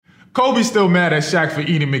Kobe's still mad at Shaq for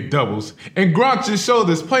eating McDoubles. And Gronk just showed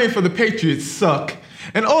us playing for the Patriots suck.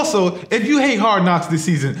 And also, if you hate Hard Knocks this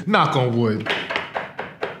season, knock on wood.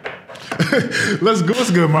 Let's go.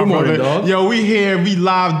 What's good, my brother? Dog. Yo, we here, we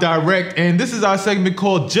live direct, and this is our segment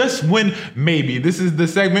called Just Win Maybe. This is the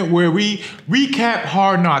segment where we recap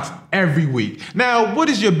Hard Knocks every week. Now, what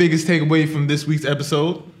is your biggest takeaway from this week's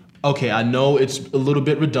episode? Okay, I know it's a little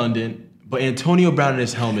bit redundant, but Antonio Brown and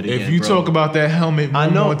his helmet again, If you talk about that helmet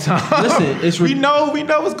one more time. Listen, we know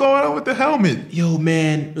what's going on with the helmet. Yo,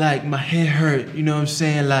 man, like my head hurt, you know what I'm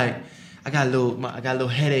saying? Like, I got a little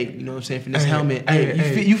headache, you know what I'm saying, from this helmet.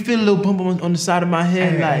 You feel a little bump on the side of my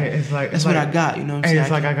head, that's what I got, you know what I'm saying?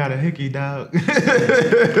 It's like I got a hickey, dog.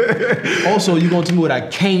 Also, you gonna tell me what I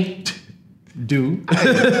can't do.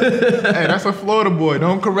 Hey, that's a Florida boy.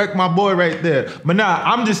 Don't correct my boy right there. But nah,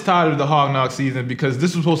 I'm just tired of the Hard Knock season because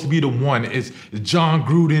this was supposed to be the one. It's Jon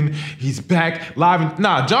Gruden. He's back live.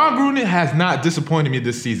 Jon Gruden has not disappointed me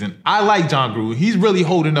this season. I like Jon Gruden. He's really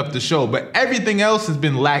holding up the show, but everything else has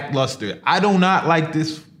been lackluster. I do not like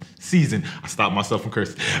this season. I stopped myself from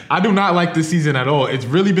cursing. I do not like this season at all. It's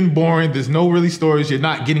really been boring. There's no really stories. You're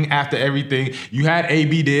not getting after everything. You had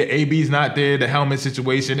AB there. AB's not there. The helmet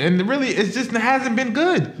situation. And really, it just hasn't been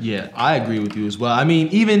good. Yeah, I agree with you as well. I mean,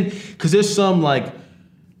 even because there's some like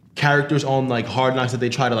characters on like Hard Knocks that they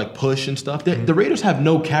try to like push and stuff. The Raiders have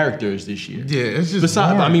no characters this year. Yeah, it's just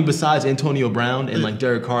besides Antonio Brown and like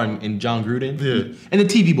Derek Carr and Jon Gruden. Yeah. And the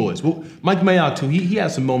TV boys. Well, Mike Mayock too. He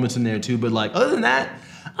has some moments in there too. But like other than that,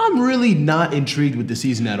 I'm really not intrigued with the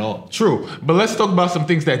season at all. True, but let's talk about some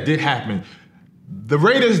things that did happen. The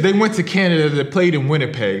Raiders, they went to Canada, they played in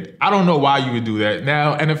Winnipeg. I don't know why you would do that.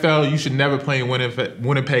 Now, NFL, you should never play in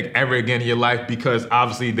Winnipeg ever again in your life because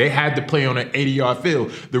obviously they had to play on an 80-yard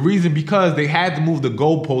field. The reason because they had to move the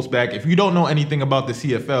goalpost back. If you don't know anything about the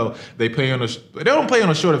CFL, they don't play on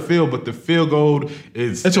a shorter field, but the field goal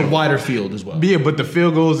is... It's a wider field as well. Yeah, but the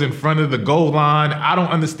field goal is in front of the goal line. I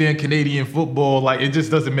don't understand Canadian football. Like, it just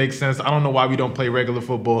doesn't make sense. I don't know why we don't play regular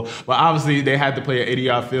football. But obviously, they had to play an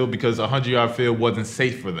 80-yard field because a 100-yard field wasn't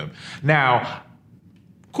safe for them. Now,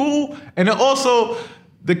 cool. And then also,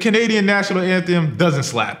 the Canadian national anthem doesn't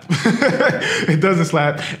slap. It doesn't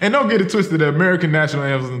slap. And don't get it twisted, the American national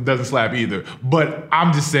anthem doesn't slap either. But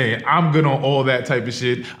I'm just saying, I'm good on all that type of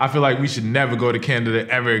shit. I feel like we should never go to Canada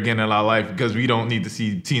ever again in our life because we don't need to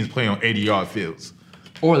see teams play on 80-yard fields.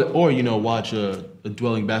 Or you know, watch a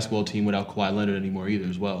dwelling basketball team without Kawhi Leonard anymore either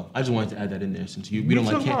as well. I just wanted to add that in there since we don't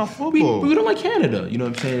like Canada. We don't like Canada. You know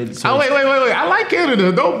what I'm saying? So wait. I like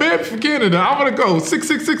Canada. Don't ban me for Canada. I want to go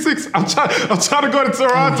 6-6-6-6. I'm trying to go to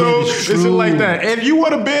Toronto and shit like that. And you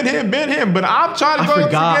want to ban him. But I'm trying to go to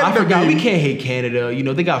Canada. I forgot. We can't hate Canada. You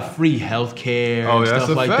know, they got free healthcare and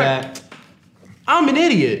stuff like that. I'm an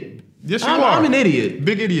idiot. Yes, you are. I'm an idiot.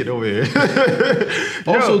 Big idiot over here.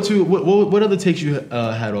 Also, too, what other takes you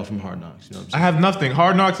had off from Hard Knocks? You know what I'm saying? I have nothing.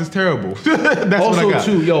 Hard Knocks is terrible. That's also, what I got.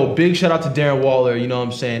 Too, big shout out to Darren Waller. You know what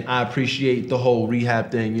I'm saying? I appreciate the whole rehab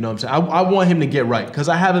thing. You know what I'm saying? I want him to get right because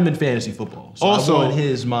I have him in fantasy football. So also, I want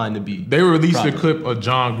his mind to be. They released a clip of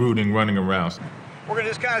Jon Gruden running around. We're going to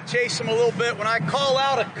just kind of chase him a little bit. When I call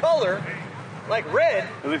out a color, like red,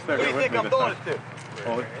 who do you think I'm throwing it to?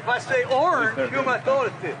 If I say orange, who am I throwing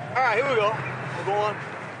it to? All right, here we go. We'll go on.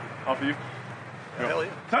 Off of you. Go. Hell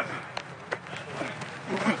yeah.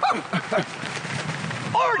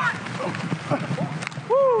 Orange!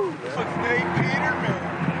 Woo! Nate Peterman.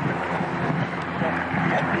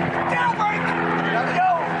 Down, Mike! Let's go!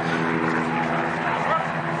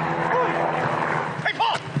 Hey,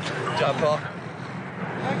 Paul! Good job, Paul.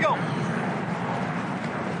 There you go.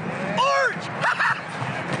 Orange!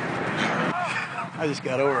 I just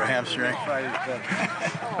got over a hamstring.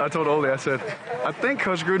 I told Ole, I said, I think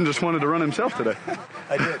Coach Gruden just wanted to run himself today.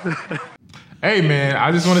 I did. Hey, man,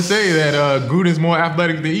 I just want to say that Gruden's more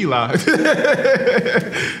athletic than Eli.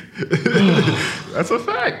 That's a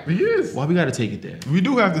fact. He is. Why we got to take it there? We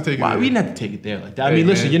do have to take it there. Why we didn't have to take it there like that? I mean,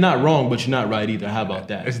 listen, you're not wrong, but you're not right either. How about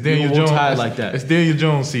that? It's Daniel Jones. Like that. It's Daniel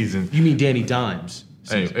Jones season. You mean Danny Dimes?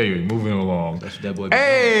 Hey, moving along. That's what that boy.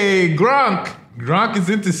 Hey, Gronk. Gronk is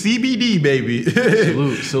into CBD, baby.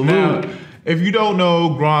 Salute. Now, if you don't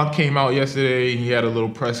know, Gronk came out yesterday. He had a little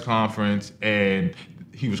press conference, and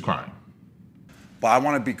he was crying. But I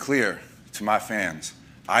want to be clear to my fans.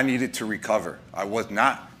 I needed to recover. I was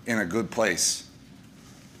not in a good place.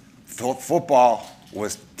 Football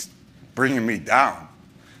was bringing me down,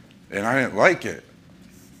 and I didn't like it.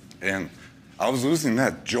 And I was losing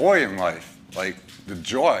that joy in life, like the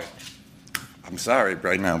joy. I'm sorry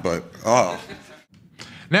right now, but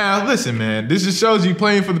Now, listen, man. This just shows you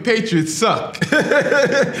playing for the Patriots suck.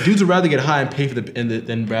 Dudes would rather get high and pay for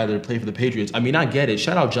than rather play for the Patriots. I mean, I get it.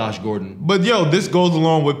 Shout out Josh Gordon. But yo, this goes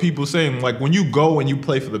along with people saying like when you go and you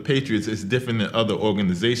play for the Patriots, it's different than other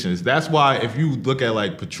organizations. That's why if you look at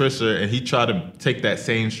like Patricia and he tried to take that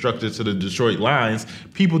same structure to the Detroit Lions,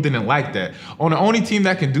 people didn't like that. On the only team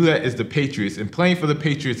that can do that is the Patriots, and playing for the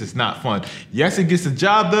Patriots is not fun. Yes, it gets the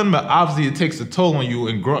job done, but obviously it takes a toll on you,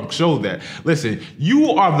 and Gronk showed that. Listen,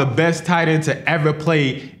 you are the best tight end to ever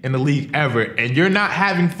play in the league ever, and you're not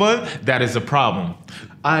having fun, that is a problem.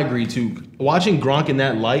 I agree too. Watching Gronk in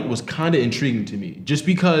that light was kind of intriguing to me, just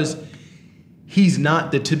because he's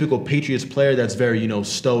not the typical Patriots player that's very,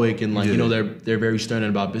 stoic and they're very stern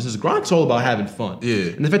about business. Gronk's all about having fun.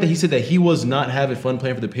 Yeah. And the fact that he said that he was not having fun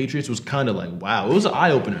playing for the Patriots was kind of like, wow, it was an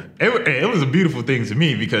eye opener. It was a beautiful thing to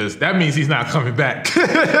me because that means he's not coming back.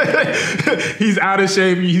 He's out of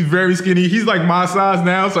shape. He's very skinny. He's like my size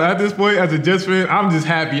now. So at this point, as a Jets fan, I'm just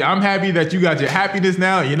happy. I'm happy that you got your happiness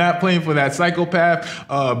now and you're not playing for that psychopath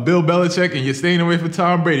Bill Belichick and you're staying away from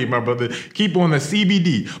Tom Brady, my brother. Keep on the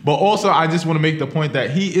CBD. But also, I just want to make the point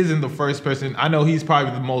that he isn't the first person. I know he's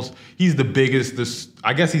probably he's the biggest,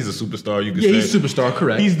 I guess he's a superstar, you could say. Yeah, he's a superstar,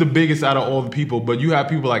 correct. He's the biggest out of all the people, but you have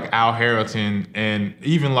people like Al Harrington and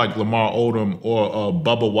even like Lamar Odom or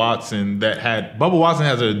Bubba Watson Bubba Watson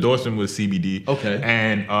has an endorsement with CBD. Okay.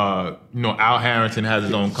 And, Al Harrington has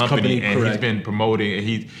his own company and correct. he's been promoting, and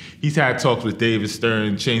he's had talks with David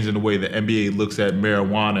Stern, changing the way the NBA looks at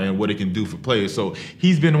marijuana and what it can do for players. So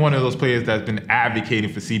he's been one of those players that's been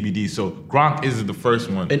advocating for CBD. So Gronk isn't the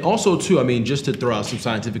first one. And also, too, I mean, just to throw out some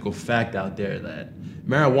scientific fact out there that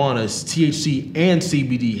marijuana's THC and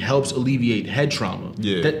CBD helps alleviate head trauma.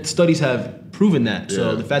 Yeah. That studies have proven that. Yeah.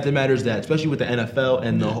 So the fact of the matter is that, especially with the NFL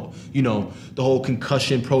and the whole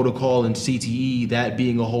concussion protocol and CTE, that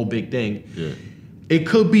being a whole big thing, it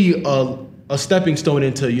could be a stepping stone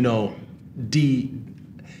into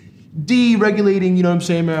deregulating,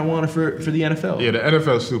 marijuana for the NFL. Yeah, the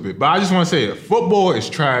NFL's stupid. But I just want to say it. Football is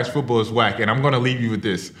trash. Football is whack. And I'm going to leave you with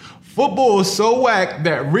this. Football is so whack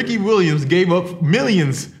that Ricky Williams gave up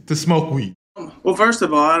millions to smoke weed. Well, first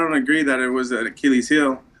of all, I don't agree that it was an Achilles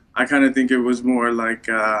heel. I kind of think it was more like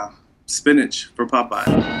spinach for Popeye.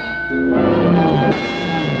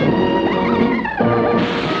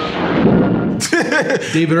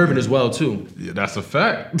 David Irvin as well, too. Yeah, that's a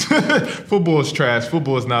fact. Football is trash.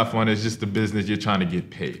 Football is not fun. It's just a business. You're trying to get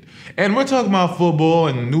paid. And we're talking about football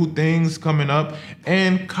and new things coming up.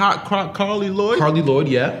 And Carly Lloyd. Carly Lloyd,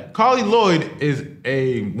 yeah. Carly Lloyd is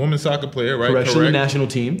a women's soccer player, right? Correct. The national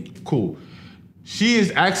team. Cool. She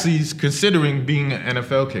is actually considering being an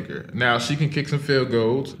NFL kicker. Now, she can kick some field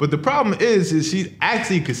goals. But the problem is she's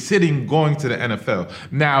actually considering going to the NFL.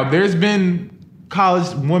 Now, there's been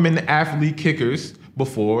college women athlete kickers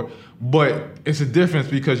before, but it's a difference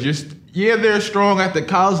because they're strong at the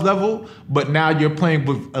college level, but now you're playing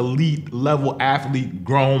with elite level athlete,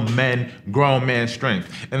 grown man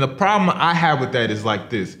strength. And the problem I have with that is like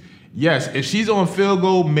this. Yes, if she's on field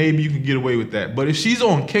goal, maybe you can get away with that. But if she's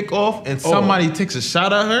on kickoff and somebody takes a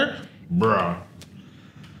shot at her, bruh.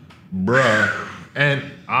 And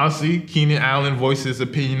honestly, Keenan Allen voiced his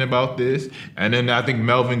opinion about this. And then I think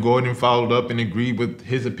Melvin Gordon followed up and agreed with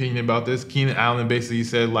his opinion about this. Keenan Allen basically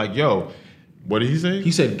said like, yo, what did he say?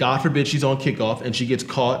 He said, God forbid she's on kickoff and she gets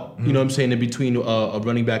caught, in between a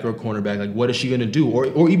running back or a cornerback. Like, what is she going to do?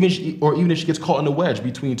 Or even if she gets caught in a wedge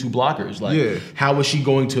between two blockers. Like, how is she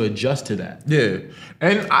going to adjust to that? Yeah.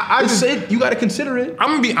 And I just said, you got to consider it. I'm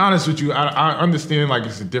going to be honest with you. I understand, like,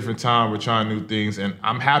 it's a different time. We're trying new things, and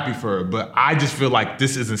I'm happy for her. But I just feel like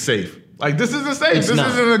this isn't safe. Like, this isn't safe. This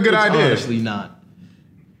isn't a good idea. Honestly not.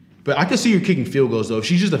 But I can see her kicking field goals, though. If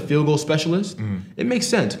she's just a field goal specialist, it makes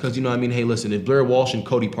sense. Because, hey, listen, if Blair Walsh and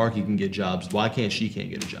Cody Parkey can get jobs, why can't she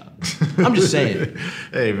get a job? I'm just saying.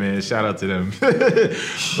 Hey, man, shout out to them.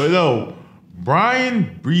 But, no,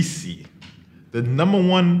 Bryan Bresee, the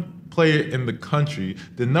 #1 player in the country,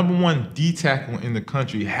 the #1 D-tackle in the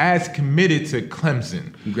country, has committed to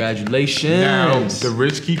Clemson. Congratulations. Now, the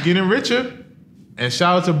rich keep getting richer. And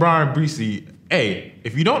shout out to Bryan Bresee. Hey,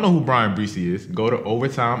 if you don't know who Bryan Bresee is, go to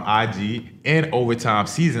Overtime IG and Overtime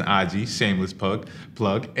Season IG, shameless plug,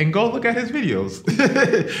 and go look at his videos.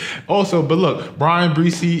 Also, but look, Bryan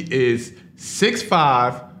Bresee is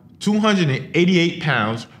 6'5", 288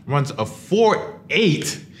 pounds, runs a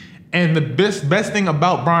 4.8. And the best thing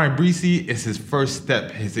about Bryan Bresee is his first step,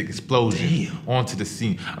 his explosion onto the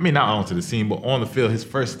scene. I mean, not onto the scene, but on the field, his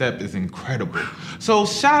first step is incredible. So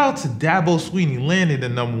shout out to Dabo Swinney, landing the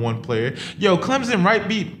 #1 player. Yo, Clemson right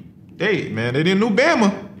beat, they didn't know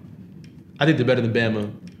Bama. I think they're better than Bama.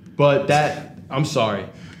 But I'm sorry.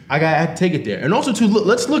 I got to take it there. And also, too,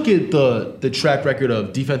 let's look at the track record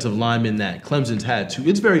of defensive linemen that Clemson's had, too.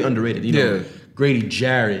 It's very underrated. You know, Grady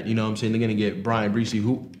Jarrett, you know what I'm saying? They're going to get Brian Bresee,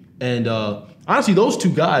 and honestly, those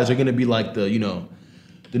two guys are going to be like the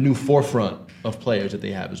new forefront of players that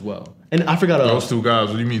they have as well. And I forgot those two guys.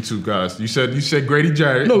 What do you mean two guys? You said Grady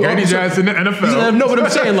Jarrett. No, Grady Jarrett's in the NFL. No, but I'm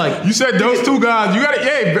saying like you said those two guys. You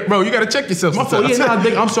gotta check yourself.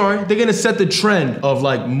 I'm sorry. They're gonna set the trend of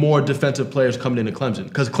like more defensive players coming into Clemson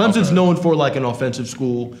because Clemson's known for like an offensive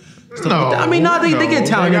school. They get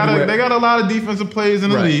talent everywhere. They got a lot of defensive players in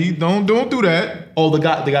the league. Don't do that. Oh, the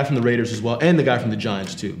guy from the Raiders as well, and the guy from the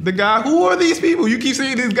Giants too. The guy. Who are these people? You keep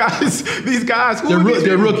saying these guys. These guys.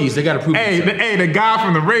 They're rookies. They got to prove. The guy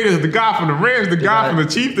from the Raiders, the guy from the Rams, the guy from the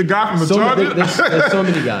Chiefs, the guy from the Chargers. There's so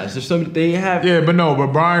many guys. There's so many. They have. Yeah, but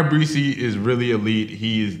Brian Bresee is really elite.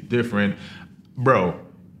 He is different, bro.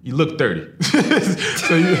 You look 30.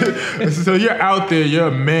 so you're out there, you're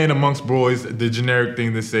a man amongst boys, the generic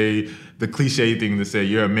thing to say, the cliche thing to say,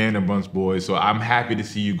 you're a man amongst boys. So I'm happy to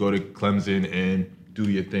see you go to Clemson and do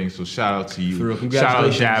your thing. So shout out to you. For real,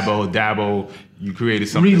 congratulations. Shout out Dabo. You created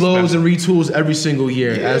something Reloads special. and retools every single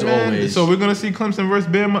year, as always. So we're going to see Clemson versus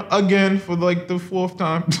Bama again for like the fourth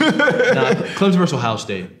time. Clemson versus Ohio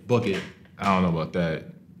State. Book it. I don't know about that.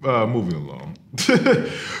 Moving along.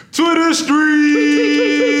 Twitter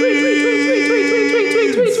street.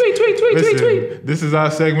 Listen, this is our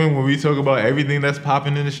segment where we talk about everything that's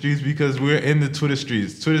popping in the streets because we're in the Twitter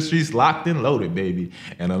streets. Twitter streets locked and loaded, baby.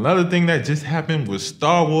 And another thing that just happened was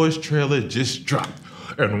Star Wars trailer just dropped.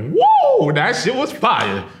 And whoa, that shit was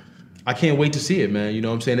fire. I can't wait to see it, man. You know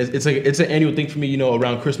what I'm saying? It's an annual thing for me,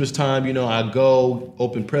 around Christmas time, I go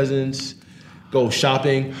open presents, go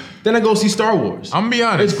shopping, then I go see Star Wars. I'm gonna be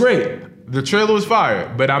honest. It's great. The trailer was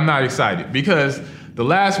fire, but I'm not excited because the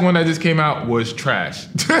last one that just came out was trash.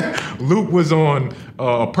 Luke was on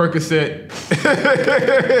a Percocet.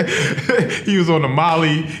 He was on the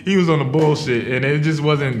Molly. He was on the bullshit, and it just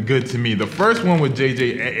wasn't good to me. The first one with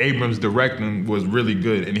J.J. Abrams directing was really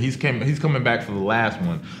good, and he's coming back for the last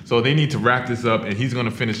one. So they need to wrap this up, and he's going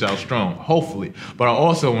to finish out strong, hopefully. But I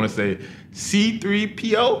also want to say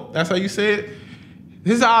C-3PO, that's how you say it?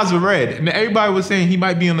 His eyes were red, and everybody was saying he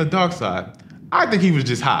might be on the dark side. I think he was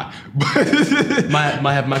just high.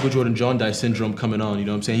 might have Michael Jordan Jaundice syndrome coming on. You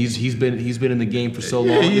know what I'm saying? He's been in the game for so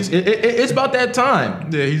long. It's about that time.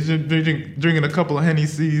 Yeah, he's drinking a couple of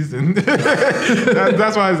Hennessy's, and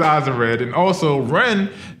that's why his eyes are red. And also Ren,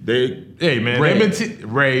 they've been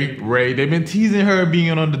teasing her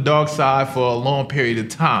being on the dark side for a long period of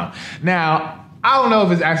time. Now, I don't know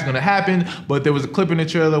if it's actually gonna happen, but there was a clip in the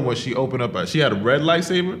trailer where she opened up. She had a red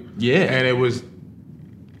lightsaber. Yeah, and it was.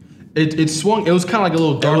 It swung. It was kind of like a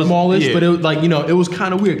little Darth Maul-ish, but it was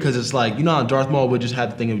kind of weird because it's like how Darth Maul would just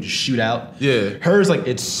have the thing and would just shoot out. Yeah, hers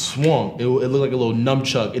it swung. It looked like a little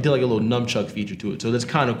nunchuck. It did like a little nunchuck feature to it. So that's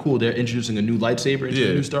kind of cool. They're introducing a new lightsaber into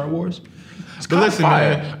the new Star Wars. But listen,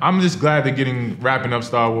 man, I'm just glad they're wrapping up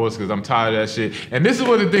Star Wars because I'm tired of that shit. And this is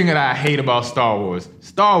what the thing that I hate about Star Wars.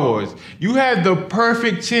 Star Wars, you had the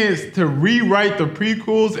perfect chance to rewrite the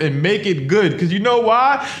prequels and make it good. Because you know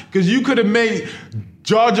why? Because you could have made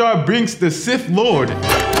Jar Jar Binks the Sith Lord.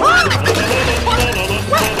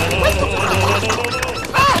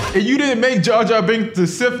 And you didn't make Jar Jar Binks the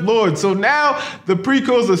Sith Lord. So now the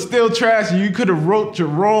prequels are still trash and you could have right your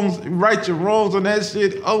wrongs on that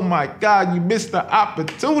shit. Oh my God, you missed the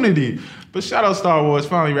opportunity. But shout out Star Wars.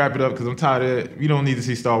 Finally wrap it up because I'm tired of it. You don't need to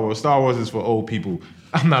see Star Wars. Star Wars is for old people.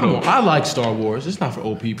 I'm not old. I like Star Wars. It's not for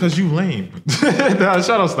old people. Because you lame. Shout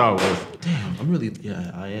out Star Wars. Damn,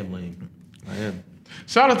 I am lame. I am.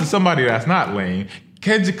 Shout out to somebody that's not lame.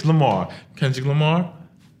 Kendrick Lamar. Kendrick Lamar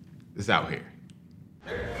is out here.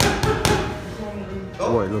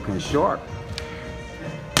 Boy, looking sharp.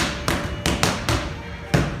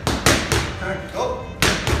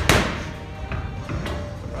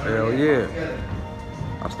 Hell yeah.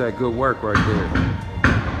 That's that good work right there.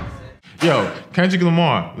 Yo, Kendrick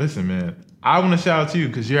Lamar, listen, man. I want to shout out to you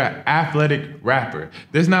because you're an athletic rapper.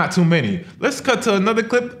 There's not too many. Let's cut to another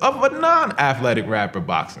clip of a non-athletic rapper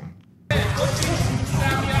boxing.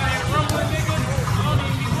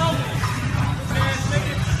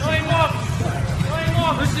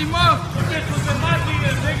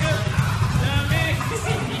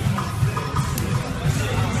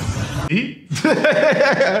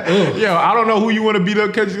 Yo, I don't know who you want to beat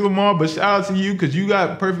up, Kendrick Lamar, but shout out to you because you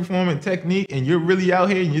got perfect form and technique, and you're really out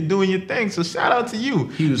here and you're doing your thing. So shout out to you.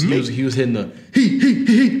 He was hitting the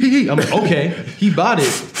he. I'm like, okay, he bought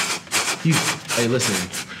it. Hey, listen,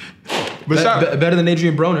 better than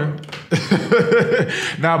Adrian Broner.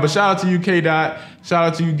 But shout out to you, K. Dot. Shout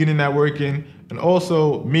out to you getting that work in. And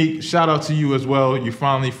also, Meek, shout out to you as well. You're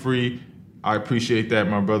finally free. I appreciate that,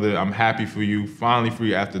 my brother. I'm happy for you. Finally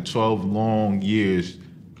free after 12 long years.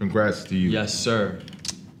 Congrats to you. Yes, sir.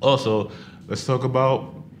 Also, let's talk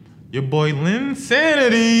about your boy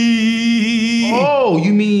Linsanity. Oh,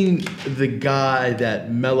 you mean the guy that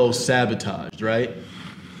Melo sabotaged, right?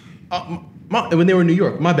 When they were in New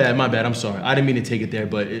York. My bad. I'm sorry. I didn't mean to take it there,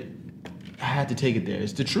 but I had to take it there.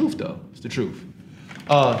 It's the truth, though. It's the truth.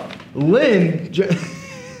 Lin...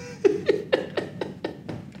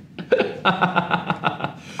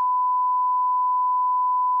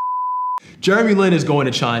 Jeremy Lin is going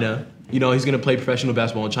to China. You know, he's going to play professional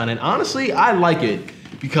basketball in China. And honestly, I like it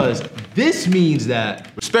because this means that...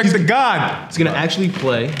 Respect to God. He's going to actually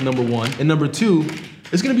play, number one. And number two,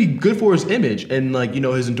 it's going to be good for his image and, like, you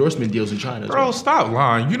know, his endorsement deals in China. Bro, stop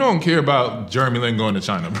lying. You don't care about Jeremy Lin going to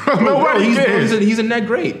China, bro. Nobody cares. He's a net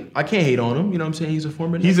great. I can't hate on him. You know what I'm saying? He's a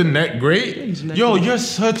former net. He's a net great? Yeah, he's a net Yo, great. you're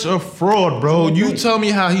such a fraud, bro. You tell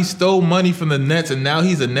me how he stole money from the Nets and now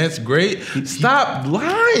he's a Nets great? Stop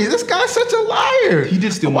lying. This guy's such a liar. He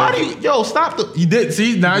did steal money. Yo, stop. He did.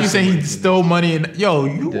 See, now you're saying he stole money. And yo,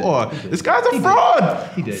 you are. This guy's a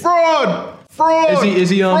fraud. He did. Fraud. Fraud. Is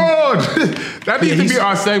he fraud? That needs to be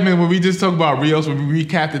our segment where we just talk about Rios, where we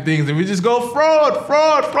recap the things and we just go fraud.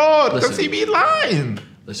 Because he be lying.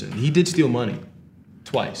 Listen, he did steal money.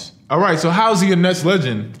 Twice. All right, so how's he a Nets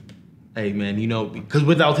legend? Hey, man, you know, because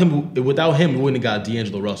without him, we wouldn't have got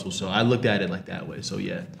D'Angelo Russell. So I looked at it like that way. So,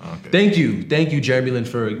 yeah. Okay. Thank you, Jeremy Lin,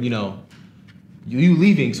 for, you know, you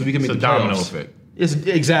leaving so we can make the domino playoffs. effect. It's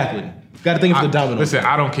exactly. Got to think of the domino. Listen,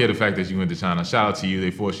 I don't care the fact that you went to China. Shout out to you.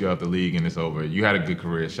 They forced you out the league and it's over. You had a good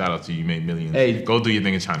career. Shout out to you. You made millions. Hey. Go do your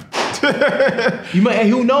thing in China. You might. Hey,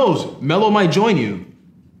 who knows? Melo might join you.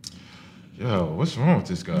 Yo, what's wrong with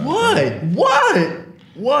this guy? What?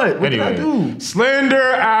 What did I do?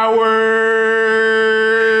 Slander Hours.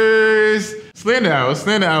 Slander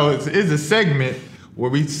Hours is a segment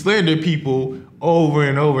where we slander people over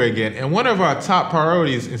and over again. And one of our top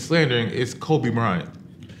priorities in slandering is Kobe Bryant.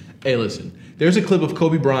 Hey, listen. There's a clip of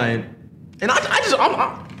Kobe Bryant, and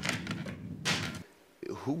I'm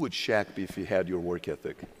Who would Shaq be if he had your work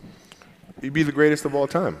ethic? He'd be the greatest of all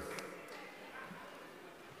time.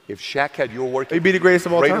 If Shaq had your work ethic, he'd be the greatest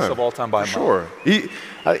of all time. Greatest of all time by a mile. Sure.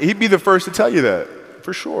 He'd be the first to tell you that,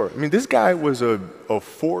 for sure. I mean, this guy was a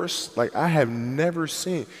force like I have never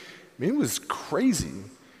seen. I mean, it was crazy.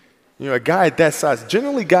 You know, a guy at that size,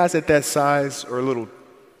 generally guys at that size are a little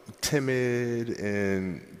timid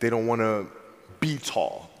and they don't want to be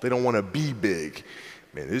tall. They don't want to be big.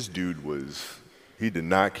 Man, this dude he did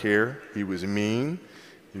not care. He was mean.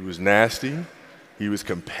 He was nasty. He was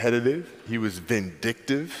competitive. He was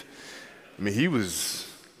vindictive. I mean,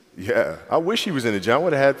 I wish he was in the gym. I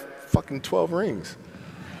would have had fucking 12 rings.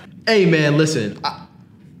 Hey, man, listen.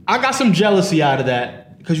 I got some jealousy out of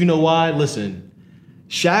that because you know why? Listen.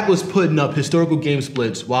 Shaq was putting up historical game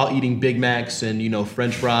splits while eating Big Macs and, you know,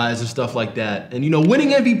 French fries and stuff like that. And, you know, winning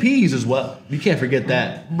MVPs as well. You can't forget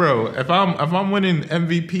that. Bro, if I'm winning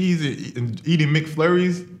MVPs and eating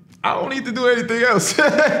McFlurries, I don't need to do anything else.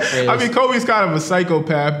 I mean, Kobe's kind of a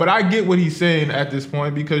psychopath, but I get what he's saying at this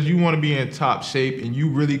point because you want to be in top shape and you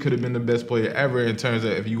really could have been the best player ever in terms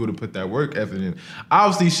of if you would have put that work effort in.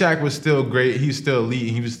 Obviously, Shaq was still great. He was still elite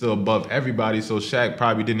and he was still above everybody, so Shaq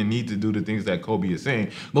probably didn't need to do the things that Kobe is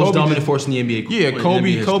saying. Most dominant force in the NBA. Yeah,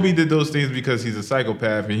 Kobe did those things because he's a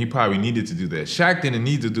psychopath and he probably needed to do that. Shaq didn't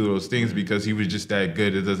need to do those things because he was just that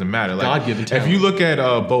good. It doesn't matter. Like, God-given talent. If you look at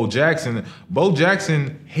Bo Jackson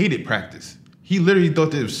hated practice. He literally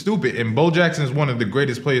thought that it was stupid, and Bo Jackson is one of the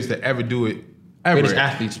greatest players to ever do it. Greatest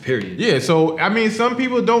athletes, period. Yeah, so, I mean, some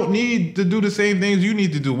people don't need to do the same things you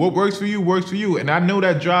need to do. What works for you, works for you. And I know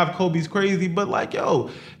that drive Kobe's crazy, but like, yo,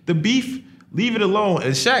 the beef, leave it alone.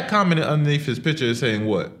 And Shaq commented underneath his picture saying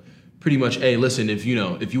what? Pretty much, hey, listen, if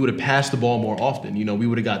you would have passed the ball more often, you know, we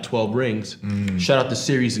would have got 12 rings. Shout out the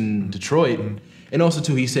series in Detroit. And also,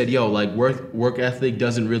 too, he said, yo, like, work ethic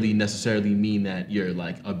doesn't really necessarily mean that you're,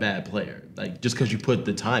 like, a bad player. Like, just because you put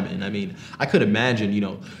the time in. I mean, I could imagine, you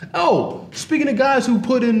know, speaking of guys who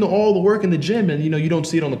put in all the work in the gym and, you know, you don't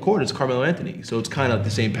see it on the court, it's Carmelo Anthony. So it's kind of the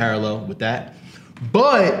same parallel with that.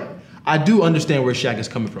 But I do understand where Shaq is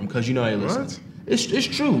coming from because, you know, hey, listen. What? It's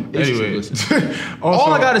true. It's anyway. true. Listen.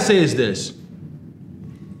 All I got to say is this.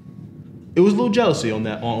 It was a little jealousy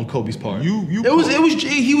on Kobe's part. He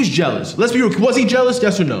was jealous. Let's be real. Was he jealous?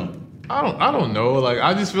 Yes or no? I don't know. Like,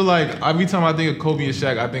 I just feel like every time I think of Kobe and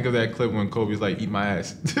Shaq, I think of that clip when Kobe's like, eat my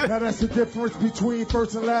ass. Now that's the difference between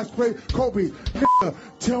first and last play. Kobe,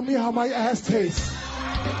 tell me how my ass tastes.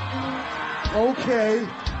 Okay.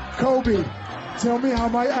 Kobe, tell me how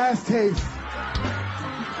my ass tastes.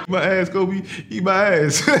 My ass, Kobe. Eat my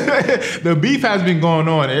ass. The beef has been going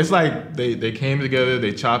on. It's like they came together,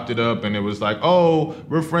 they chopped it up, and it was like, oh,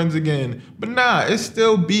 we're friends again. But nah, it's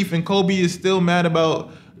still beef, and Kobe is still mad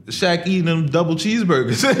about Shaq eating them double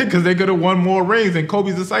cheeseburgers because they could have won more rings, and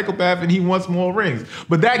Kobe's a psychopath and he wants more rings.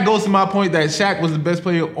 But that goes to my point that Shaq was the best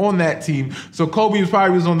player on that team. So Kobe was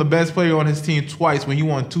probably on the best player on his team twice when he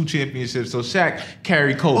won 2 championships. So Shaq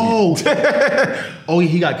carried Kobe. Oh,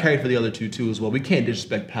 he got carried for the other two too as well. We can't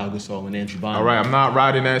disrespect Pau Gasol and Andrew Bynum. All right, I'm not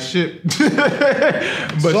riding that ship.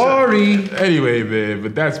 But sorry. Anyway, man,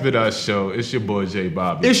 but that's been our show. It's your boy J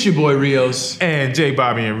Bobby. It's your boy Rios. And J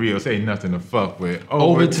Bobby and Rios ain't nothing to fuck with.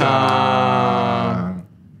 Overtime.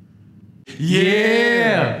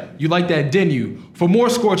 Yeah. You like that, didn't you? For more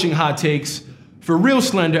scorching hot takes, for real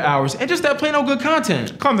slender hours, and just that plain old good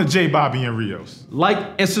content, come to J Bobby and Rios. Like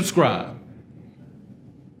and subscribe.